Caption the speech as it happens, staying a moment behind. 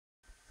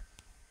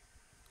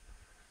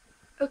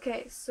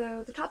Okay,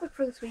 so the topic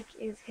for this week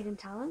is hidden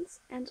talents,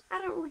 and I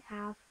don't really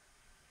have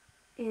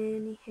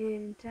any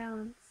hidden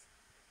talents,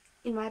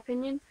 in my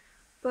opinion,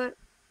 but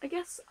I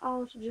guess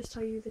I'll just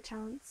tell you the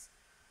talents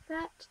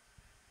that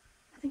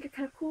I think are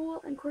kind of cool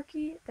and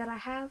quirky that I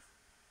have,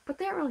 but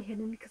they aren't really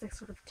hidden because I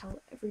sort of tell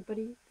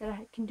everybody that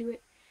I can do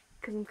it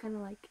because I'm kind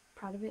of like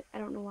proud of it. I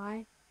don't know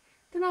why.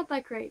 They're not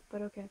that great,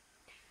 but okay.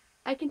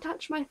 I can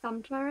touch my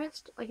thumb to my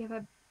wrist, like if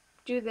I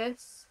do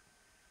this,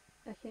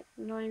 I'm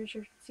not even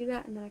sure if you can see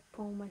that, and then I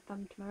pull my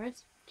thumb to my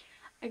wrist.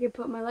 I can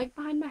put my leg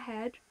behind my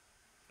head.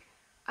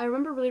 I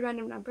remember really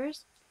random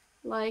numbers.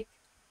 Like,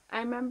 I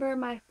remember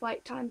my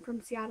flight time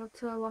from Seattle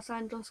to Los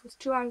Angeles was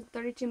 2 hours and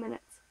 32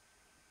 minutes.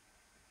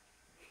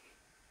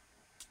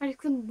 I just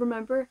can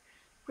remember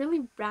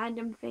really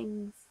random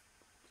things.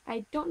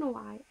 I don't know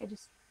why. I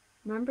just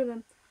remember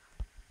them.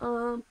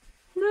 Um,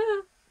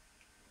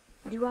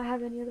 do I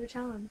have any other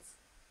talents?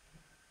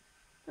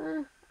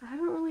 I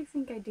don't really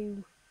think I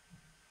do.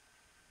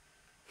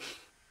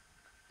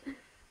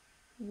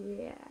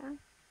 Yeah.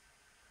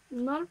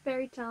 I'm not a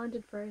very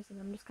talented person.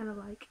 I'm just kind of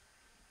like,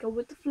 go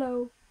with the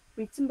flow,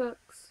 read some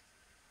books,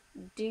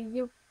 do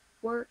your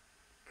work,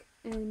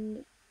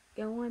 and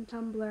go on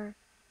Tumblr.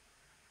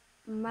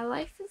 My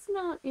life is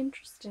not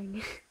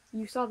interesting.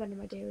 You saw that in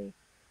my daily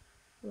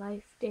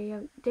life, day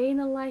in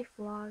the life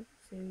vlog,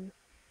 so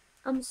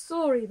I'm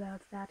sorry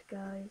about that,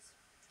 guys.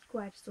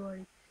 Quite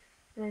sorry.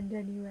 And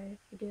anyway,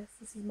 I guess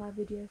this is my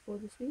video for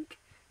this week,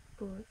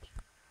 but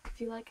I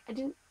feel like I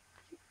didn't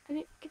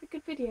give a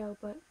good video,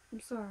 but I'm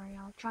sorry.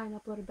 I'll try and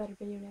upload a better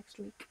video next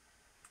week.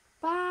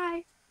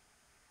 Bye!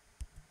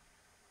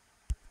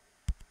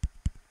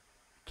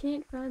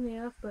 Can't find the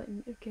off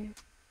button. Okay.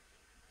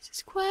 This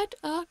is quite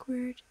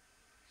awkward.